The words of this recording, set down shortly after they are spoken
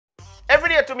Every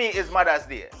day to me is Mother's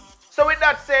Day. So with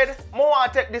that said, I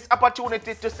want to take this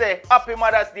opportunity to say Happy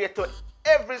Mother's Day to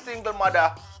every single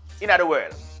mother in the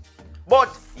world.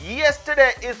 But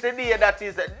yesterday is the day that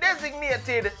is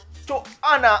designated to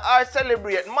honor or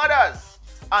celebrate mothers.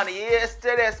 And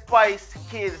yesterday Spice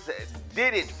Kids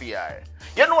did it for her.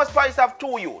 You know Spice have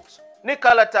two youths,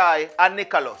 Nicolatai and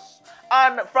Nicholas.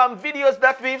 And from videos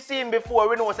that we've seen before,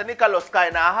 we know that Nicholas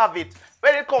kind of have it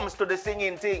when it comes to the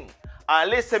singing thing. And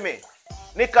listen me,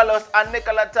 Nicholas and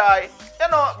Nicolatai,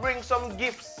 bring some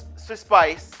gifts to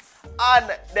Spice. And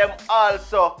them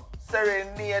also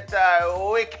serenade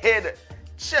her wicked.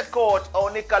 Check out how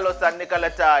Nicholas and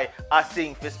Nicolatai are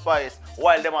sing for Spice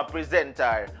while them are present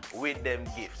her with them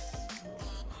gifts.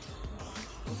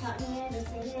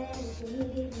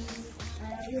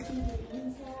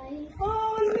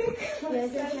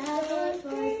 There's a flower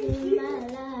in my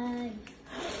life.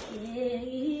 Yeah,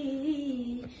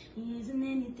 he isn't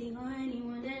anything or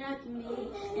anyone that I can be,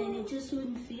 and it just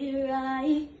wouldn't feel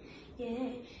right.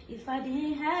 Yeah, if I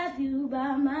didn't have you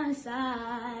by my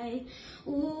side.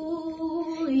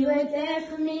 Ooh, you were there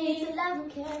for me to love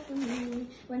and care for me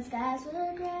when skies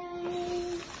were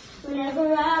gray.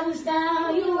 Whenever I was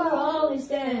down, you were always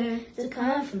there to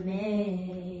comfort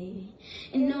me.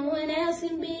 And no one else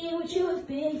can be what you have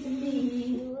been to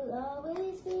me.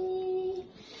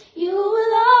 You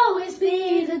will always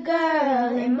be the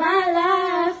girl in my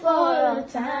life for all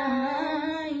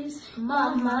times.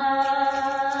 Mama,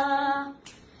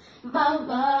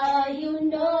 Mama, you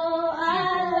know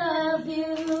I love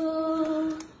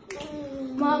you.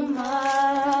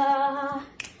 Mama,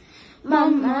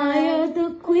 Mama, you're the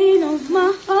queen of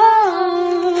my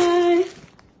heart.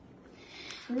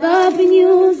 Loving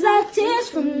you's like tears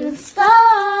from the skies.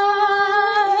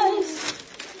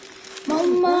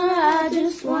 Mama, I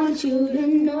just want you to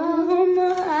know.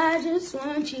 Mama, I just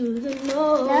want you to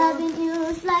know. Loving you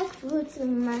is like food to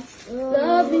my soul.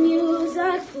 Loving you is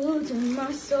like food to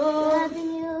my soul.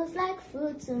 Loving you is like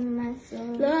food to my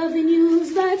soul. Loving you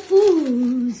is like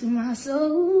food to my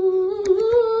soul.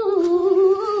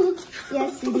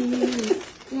 Yes, it is.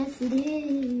 Yes, it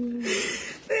is.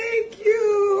 Thank you.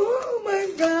 Oh my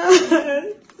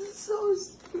God. So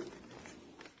sweet.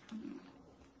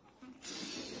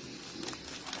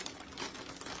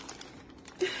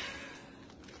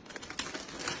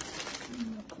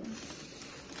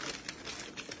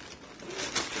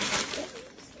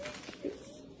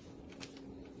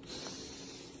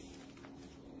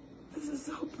 This is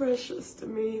so precious to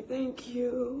me. Thank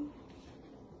you.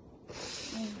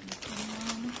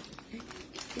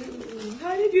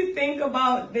 How did you think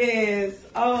about this?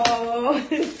 Oh,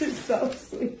 this is so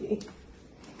sweet.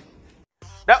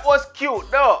 That was cute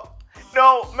though.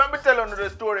 Now, let me tell you the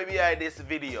story behind this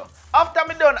video. After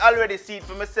me done already see it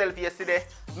for myself yesterday,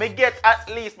 me get at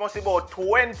least must about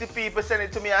 20 people send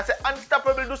it to me and say,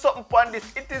 Unstoppable, do something on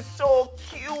this. It is so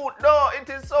cute though. It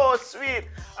is so sweet.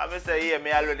 And me say, yeah,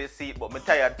 me already see it, but me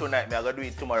tired tonight. Me I gonna do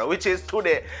it tomorrow, which is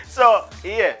today. So,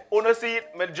 yeah, wanna see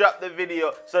it? Me drop the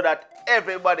video so that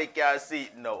everybody can see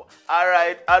it now.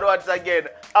 Alright, and once again,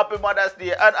 Happy Mother's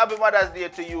Day and Happy Mother's Day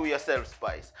to you yourself,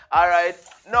 Spice. Alright,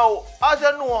 now, as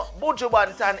you know, Buju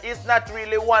BANTON is not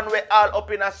really one way all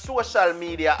up in a social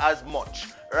media as much,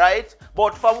 right?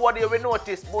 But from what you will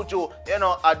notice, Buju,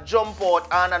 a jump out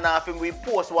and him, we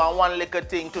post one little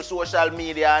thing to social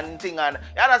media and thing, and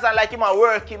you understand, like him a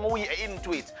work him way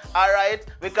into it, alright?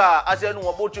 Because as you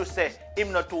know, Buju say,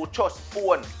 him not to trust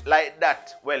phone like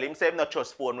that. Well, him say him not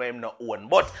trust phone when him not own.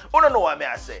 But you don't know what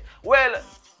I say. Well,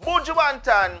 Buju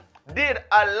BANTON did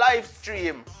a live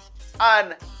stream,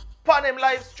 and upon him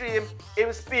live stream,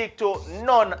 him speak to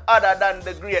none other than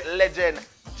the great legend,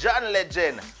 John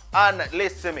Legend. And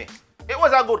listen to me, it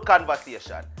was a good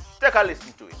conversation. Take a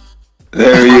listen to it.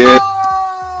 There he is.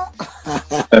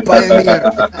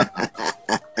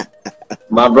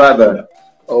 My brother.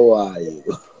 How are you?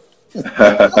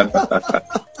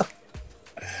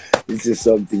 This is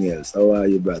something else. How are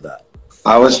you, brother?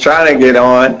 I was trying to get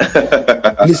on.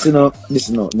 Listen up.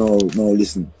 No,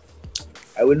 listen.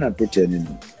 I will not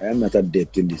pretend, I am not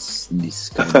adept in this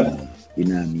kind of,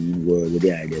 world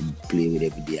where I then play with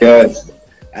every day. Yes.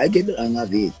 I get the hang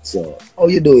of it. So, how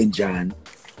you doing, John?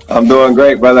 I'm doing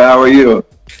great, brother. How are you?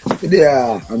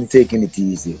 Yeah, I'm taking it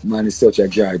easy. Man, it's such a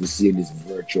joy to see this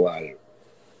virtual.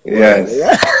 Yes.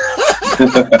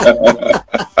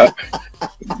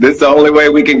 This is the only way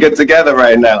we can get together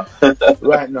right now.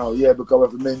 Right now, yeah,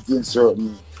 because we maintain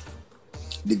certain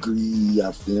degree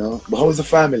of, But how's the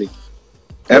family?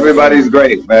 Everybody's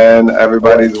great, man.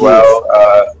 Everybody's well.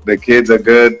 The kids are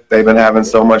good. They've been having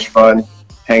so much fun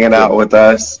hanging out with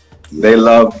us. They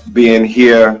love being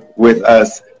here with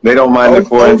us They don't mind the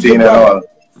quarantine at all.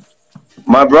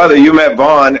 My brother, you met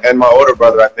Vaughn, and my older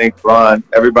brother, I think, Ron.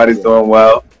 Everybody's doing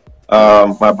well.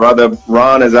 My brother,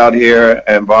 Ron, is out here,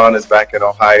 and Vaughn is back in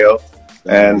Ohio.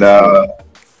 And,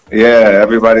 yeah,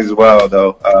 everybody's well,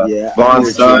 though.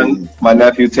 Vaughn's son, my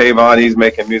nephew, Tavon, he's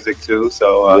making music, too.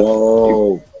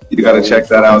 So you got to check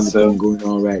that out soon. Going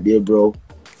on right there, bro.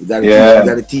 You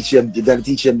gotta teach him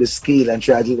the skill and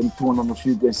try to get him tone on the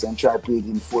frequency and try to play it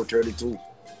in 432.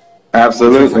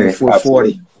 Absolutely. 440.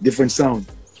 Absolutely. Different sound.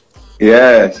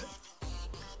 Yes.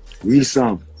 Real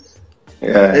sound.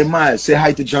 Yeah. Hey Miles, say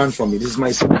hi to John for me. This is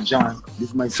my son John. This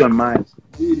is my son Miles.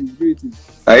 Greetings.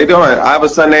 How you doing? I have a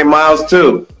son named Miles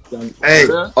too. Hey,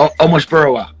 how much per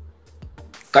hour?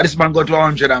 Cause this man go to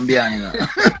 100 and behind, you know.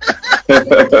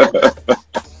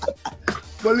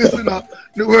 But listen up,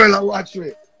 the world I watch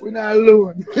it. We're not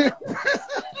alone.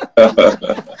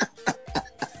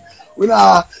 We're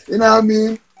not, you know what I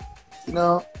mean? You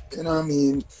know what I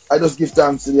mean? I just give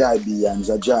thanks to the IB and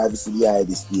I drive to the IB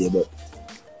this day, but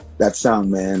that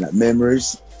song, man, like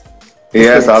Memories.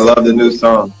 Yes, I love the new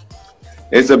song.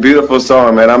 It's a beautiful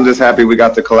song, man. I'm just happy we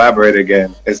got to collaborate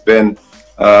again. It's been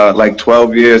like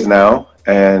 12 years now,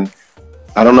 and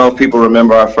I don't know if people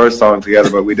remember our first song together,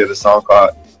 but we did a song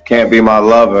called Can't Be My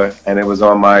Lover, and it was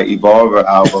on my Evolver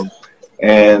album.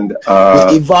 And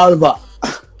Evolver.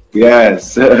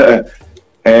 Yes.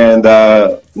 And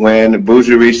when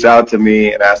Buju reached out to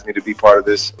me and asked me to be part of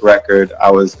this record,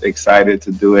 I was excited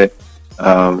to do it.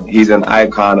 He's an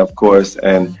icon, of course,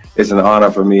 and it's an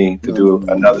honor for me to do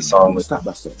another song with him.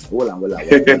 Hold on.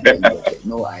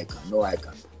 No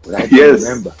icon. But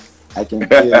I can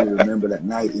clearly remember that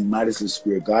night in Madison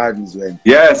Square Gardens when.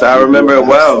 Yes, I remember it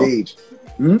well.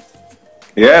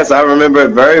 Yes, I remember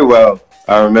it very well.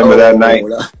 I remember that night.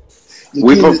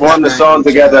 We performed the song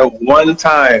together one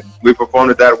time. We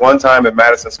performed it that one time at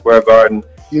Madison Square Garden.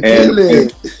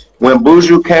 And when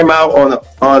Buju came out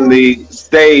on the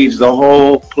stage, the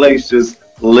whole place just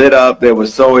lit up. They were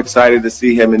so excited to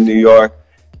see him in New York.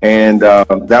 And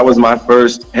that was my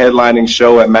first headlining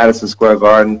show at Madison Square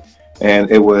Garden.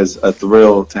 And it was a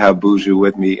thrill to have Buju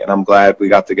with me. And I'm glad we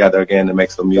got together again to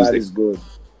make some music. That is good.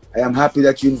 I am happy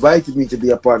that you invited me to be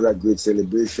a part of that great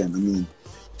celebration. I mean,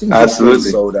 things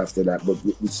absolutely sold after that, but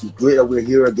it's great that we're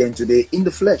here again today in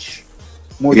the flesh,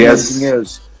 more than anything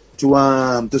else,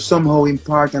 to somehow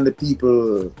impart on the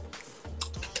people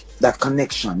that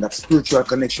connection, that spiritual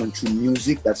connection through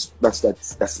music that's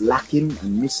lacking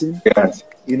and missing. Yes.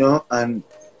 You know, and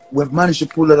we've managed to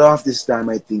pull it off this time,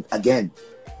 I think, again.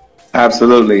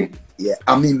 Absolutely. Yeah,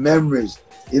 I mean, memories.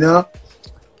 You know,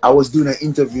 I was doing an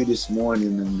interview this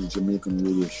morning on the Jamaican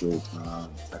radio show.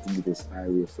 I think it was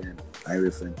Irie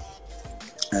FM.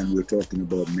 And we're talking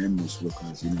about memories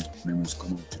because, you know, memories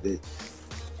come out today.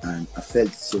 And I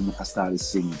felt so much, I started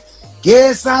singing,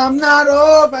 guess I'm not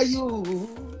over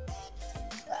you.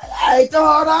 I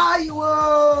thought I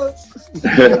was.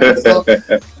 So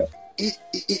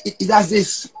it has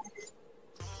this.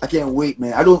 I can't wait,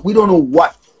 man. We don't know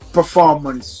what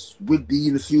performance will be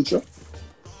in the future.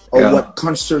 Or what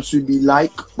concerts would be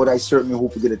like, but I certainly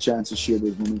hope we get a chance to share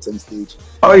those moments on stage.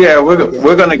 Oh yeah,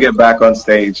 we're gonna get back on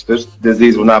stage. This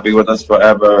disease will not be with us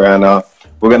forever, and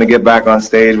we're gonna get back on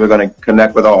stage. We're gonna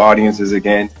connect with our audiences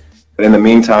again. But in the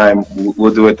meantime,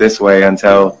 we'll do it this way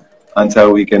until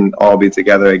we can all be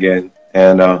together again.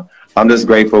 And I'm just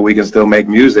grateful we can still make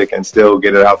music and still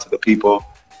get it out to the people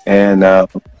and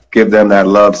give them that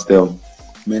love still.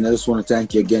 Man, I just want to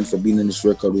thank you again for being in this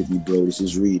record with me, bro. This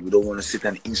is real. We don't want to sit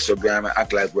on Instagram and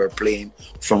act like we're playing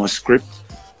from a script,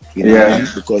 you know what I mean?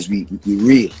 Because we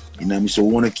real, you know what I mean? So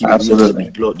we want to keep the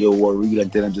people out there who are real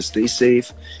and tell them to stay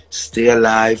safe, stay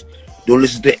alive. Don't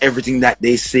listen to everything that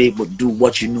they say, but do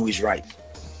what you know is right.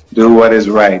 Do what is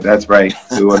right. That's right.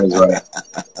 Do what is right.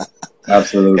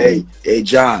 Absolutely. Hey,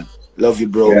 John. Love you,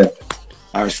 bro. Yes.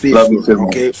 All right, stay love you too,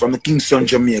 okay? From the Kingston,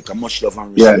 Jamaica. Much love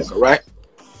and respect, all right?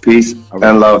 Peace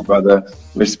and love, brother.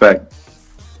 Respect.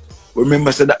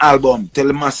 Remember, said the album, tell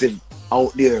the massive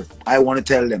out there. I want to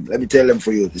tell them. Let me tell them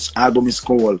for you. This album is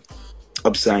called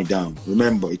Upside Down.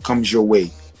 Remember, it comes your way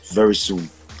very soon.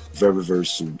 Very, very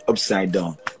soon. Upside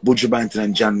Down. Buju BANTON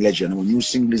and John Legend. And a new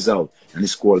single is out, and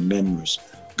it's called Memories.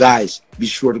 Guys, be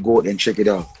sure to go out and check it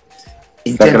out.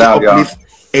 Intent to uplift,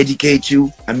 educate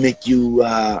you, and make you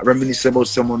reminisce about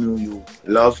someone who you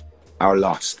love or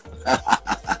lost.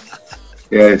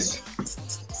 Yes.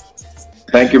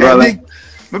 Thank you, brother. Hey,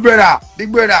 big brother,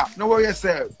 don't worry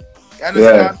yourself. You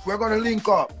understand? Yeah. We're going to link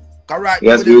up. Correct?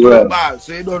 Yes, we will.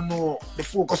 So you don't know the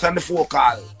focus and the focal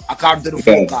according to the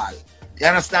focal. You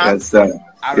understand? Yes, sir.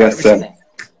 All yes, right, sir.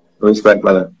 Respect,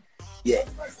 brother. Yeah.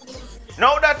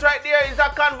 Now that right there is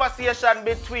a conversation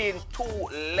between two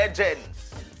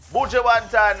legends, Buju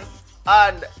Banton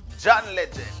and John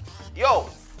Legend. Yo,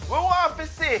 we want to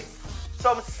see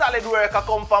some solid work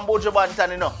come from Buju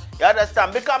Banton, you know. You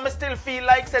understand? Because I still feel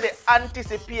like say the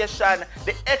anticipation,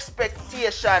 the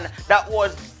expectation that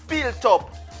was built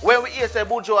up when we hear say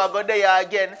Buju will go there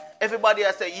again, everybody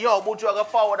will say, yo, Buju will go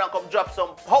forward and come drop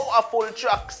some powerful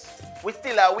tracks. We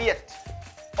still are wait.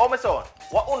 Oh, my son,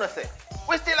 what you say?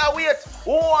 We still are wait.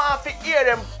 We want to hear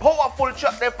them powerful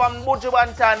track there from Buju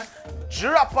Banton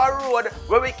drop a road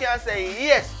where we can say,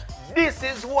 yes, this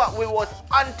is what we was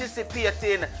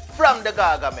anticipating from the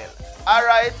Gargamel.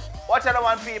 Alright? Watch out,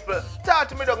 one people. Talk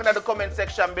to me down in the comment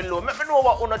section below. Let me know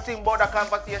what you think about the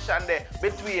conversation there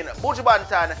between Buju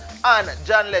Banton and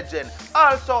John Legend.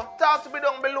 Also, talk to me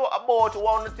down below about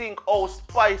what you think how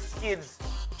Spice Kids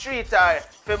treat her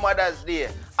for Mother's Day.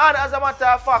 And as a matter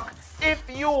of fact, if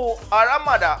you are a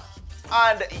mother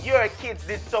and your kids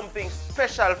did something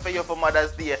special for you for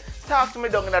Mother's Day, talk to me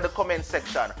down in the comment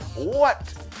section.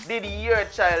 What did your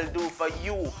child do for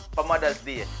you for Mother's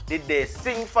Day? Did they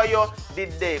sing for you?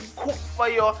 Did they cook for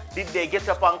you? Did they get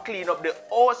up and clean up the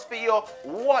house for you?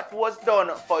 What was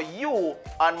done for you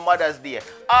on Mother's Day?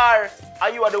 Or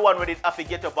are you the one who did have to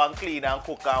get up and clean and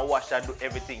cook and wash and do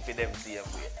everything for them same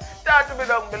way? Talk to me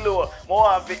down below.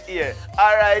 More of it here.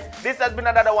 Alright, this has been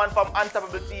another one from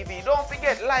Unstoppable TV. Don't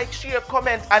forget, like, share,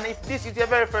 comment, and if this is your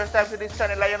very first time to this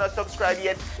channel and you're not subscribed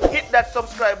yet, hit that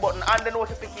subscribe button and the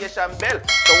notification bell.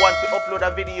 So once we upload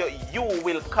a video, you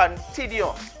will continue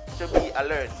to be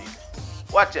alerted.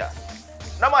 Watch ya.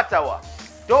 No matter what,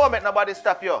 don't make nobody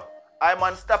stop you. I'm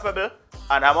unstoppable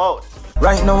and I'm out.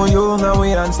 Right now you know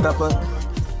we unstoppable.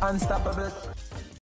 Unstoppable.